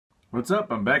What's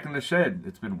up? I'm back in the shed.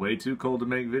 It's been way too cold to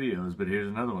make videos, but here's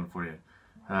another one for you.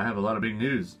 I have a lot of big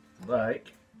news.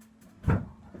 Like,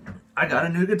 I got a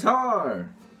new guitar!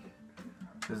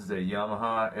 This is a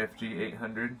Yamaha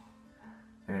FG800,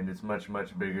 and it's much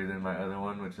bigger than my other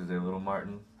one, which is a Little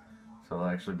Martin. So I'll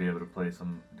actually be able to play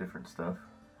some different stuff.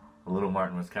 The Little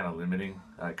Martin was kind of limiting.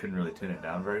 I couldn't really tune it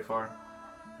down very far.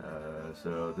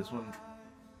 So this one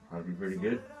ought to be pretty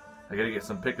good. I gotta get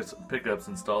some pickups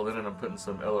installed in it. I'm putting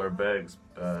some LR Bags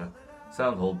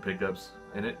sound hold pickups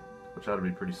in it, which ought to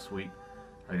be pretty sweet.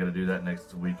 I gotta do that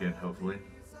next weekend, hopefully.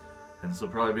 And this will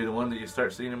probably be the one that you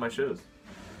start seeing in my shows.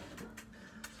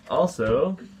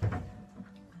 Also,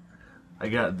 I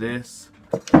got this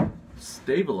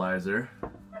stabilizer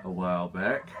a while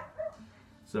back,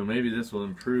 so maybe this will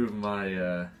improve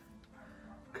my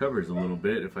covers a little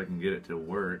bit if I can get it to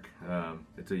work.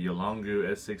 It's a Yolongu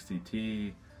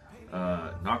S60T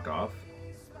knockoff,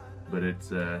 but it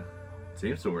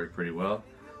seems to work pretty well.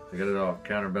 I got it all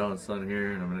counterbalanced on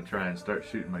here, and I'm going to try and start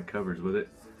shooting my covers with it.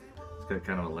 It's got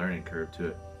kind of a learning curve to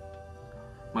it.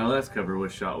 My last cover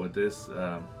was shot with this.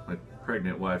 My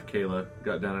pregnant wife Kayla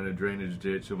got down in a drainage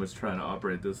ditch and was trying to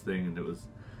operate this thing, and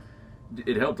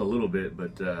it helped a little bit,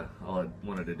 but all I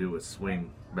wanted to do was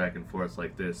swing back and forth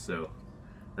like this, so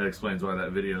that explains why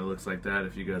that video looks like that,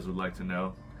 if you guys would like to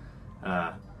know.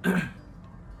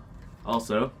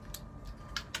 Also,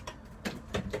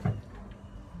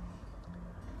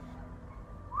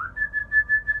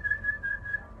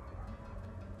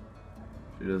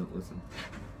 she doesn't listen.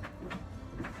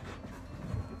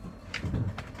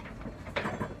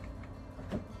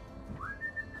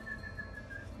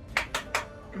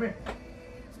 Come here.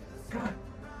 Come on.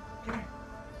 Come here.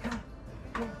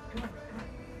 Come on.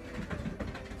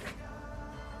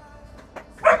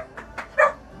 Come on.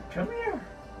 Come here.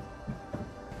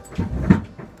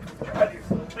 God, you're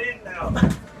so big now.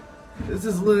 This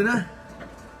is Luna.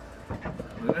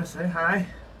 Luna, say hi.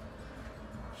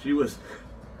 She was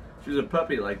a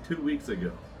puppy like 2 weeks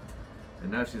ago,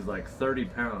 and now she's like 30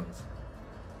 pounds.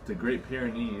 It's a Great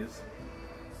Pyrenees,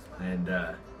 and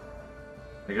I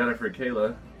got her for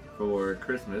Kayla for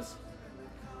Christmas.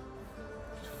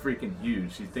 She's freaking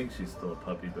huge. She thinks she's still a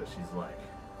puppy, but she's like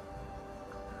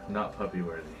not puppy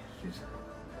worthy. She's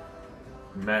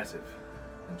massive,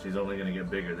 and she's only going to get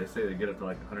bigger. They say they get up to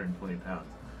like 120 pounds.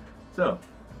 So,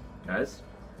 guys,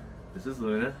 this is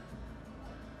Luna.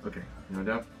 Okay, you want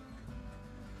down?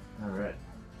 Alright.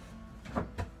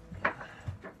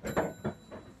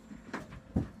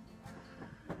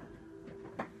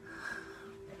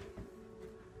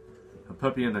 A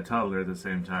puppy and a toddler at the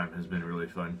same time has been really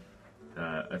fun.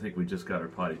 I think we just got her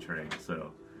potty trained,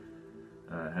 so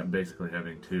I'm basically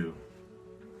having two.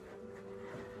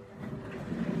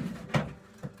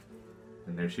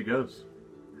 And there she goes,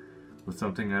 with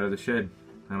something out of the shed.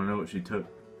 I don't know what she took,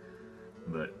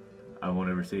 but I won't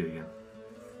ever see it again.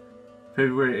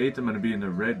 February 8th, I'm going to be in the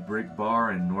Red Brick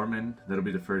Bar in Norman. That'll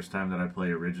be the first time that I play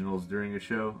originals during a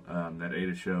show. That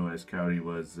Ada show, as Kauri,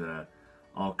 was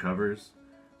all covers.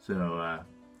 So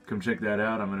come check that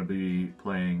out. I'm going to be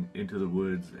playing Into the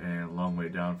Woods and Long Way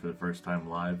Down for the first time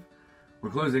live. We're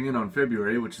closing in on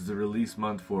February, which is the release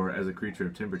month for As a Creature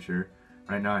of Temperature.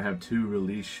 Right now I have 2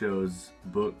 release shows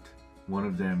booked. One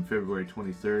of them February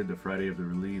 23rd, the Friday of the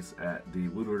release, at the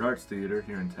Woodward Arts Theater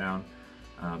here in town.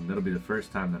 That'll be the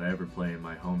first time that I ever play in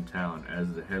my hometown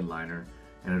as the headliner,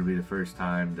 and it'll be the first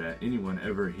time that anyone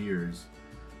ever hears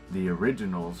the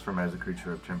originals from As a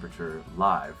Creature of Temperature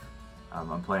live.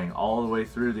 I'm playing all the way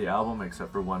through the album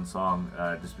except for one song,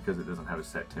 just because it doesn't have a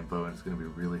set tempo and it's going to be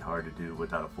really hard to do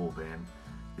without a full band.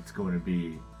 It's going to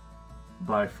be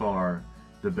by far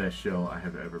the best show I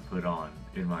have ever put on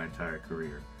in my entire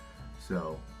career.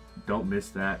 So don't miss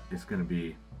that. It's going to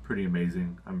be pretty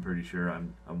amazing. I'm pretty sure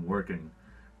I'm working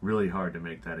really hard to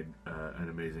make that an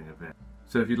amazing event.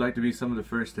 So if you'd like to be some of the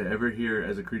first to ever hear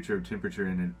As a Creature of Temperature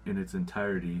in its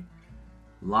entirety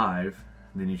live,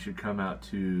 then you should come out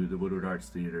to the Woodward Arts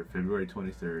Theater February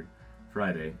 23rd,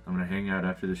 Friday. I'm going to hang out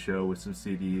after the show with some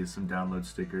CDs, some download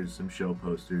stickers, some show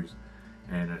posters,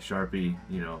 and a Sharpie.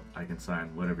 You know, I can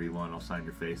sign whatever you want. I'll sign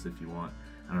your face if you want.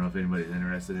 I don't know if anybody's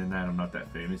interested in that. I'm not that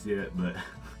famous yet, but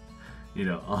you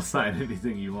know, I'll sign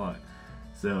anything you want.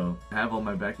 So I have all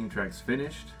my backing tracks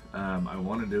finished. I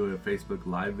want to do a Facebook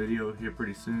Live video here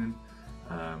pretty soon.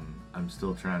 I'm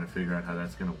still trying to figure out how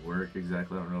that's going to work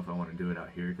exactly. I don't know if I want to do it out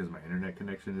here because my internet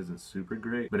connection isn't super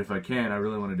great. But if I can, I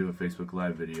really want to do a Facebook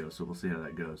Live video, so we'll see how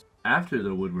that goes. After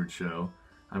the Woodward show,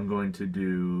 I'm going to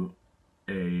do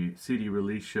a CD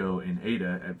release show in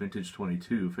Ada at Vintage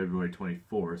 22, February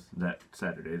 24th, that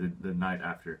Saturday, the night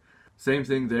after. Same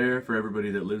thing there for everybody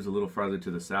that lives a little farther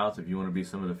to the south. If you want to be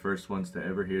some of the first ones to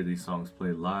ever hear these songs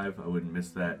played live, I wouldn't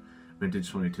miss that. Vintage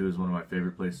 22 is one of my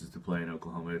favorite places to play in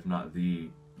Oklahoma, if not the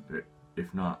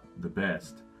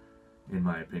best, in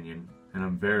my opinion. And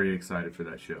I'm very excited for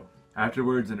that show.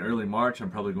 Afterwards, in early March, I'm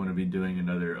probably going to be doing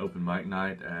another open mic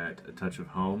night at A Touch of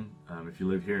Home. If you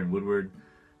live here in Woodward,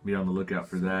 be on the lookout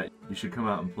for that. You should come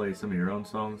out and play some of your own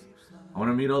songs. I want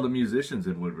to meet all the musicians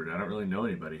in Woodward. I don't really know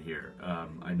anybody here.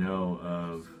 I know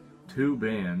of 2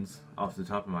 bands off the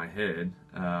top of my head,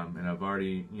 and I've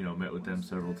already, met with them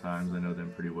several times. I know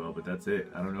them pretty well, but that's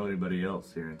it. I don't know anybody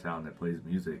else here in town that plays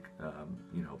music,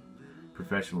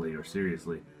 professionally or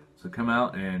seriously. So come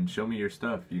out and show me your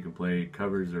stuff. You can play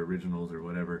covers or originals or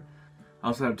whatever. I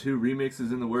also have 2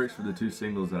 remixes in the works for the 2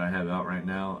 singles that I have out right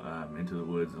now, Into the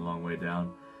Woods and Long Way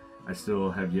Down. I still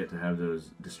have yet to have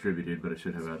those distributed, but I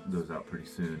should have those out pretty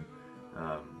soon.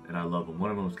 And I love them.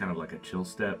 One of them was kind of like a chill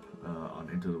step on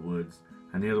Into the Woods,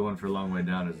 and the other one for Long Way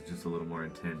Down is just a little more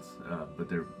intense, but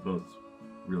they're both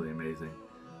really amazing.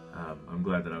 I'm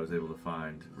glad that I was able to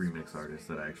find remix artists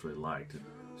that I actually liked.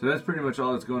 So that's pretty much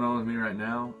all that's going on with me right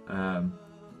now.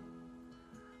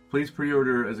 Please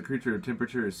pre-order As a Creature of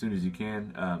Temperature as soon as you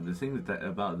can. The thing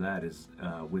about that is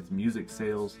with music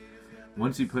sales,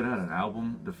 once you put out an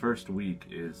album, the first week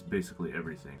is basically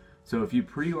everything. So if you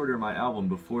pre-order my album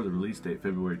before the release date,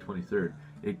 February 23rd,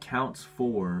 it counts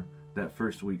for that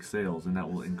first week's sales, and that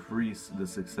will increase the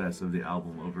success of the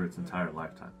album over its entire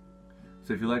lifetime.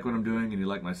 So if you like what I'm doing and you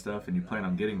like my stuff and you plan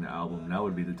on getting the album, now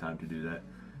would be the time to do that.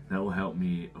 That will help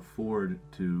me afford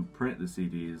to print the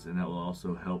CDs, and that will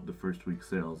also help the first week's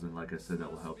sales, and like I said, that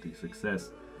will help the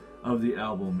success of the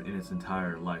album in its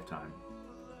entire lifetime.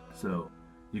 So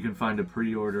you can find a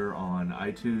pre-order on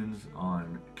iTunes,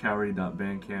 on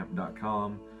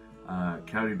Kauri.bandcamp.com,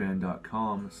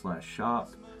 kauriband.com/shop.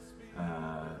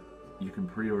 You can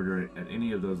pre-order it at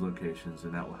any of those locations,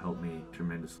 and that will help me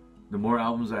tremendously. The more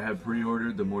albums I have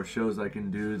pre-ordered, the more shows I can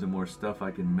do, the more stuff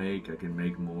I can make. I can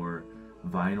make more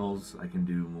vinyls, I can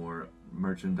do more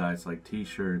merchandise like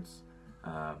t-shirts.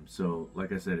 So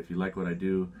like I said, if you like what I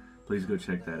do, please go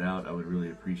check that out. I would really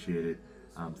appreciate it.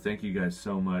 Thank you guys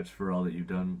so much for all that you've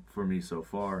done for me so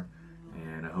far,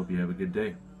 and I hope you have a good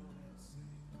day.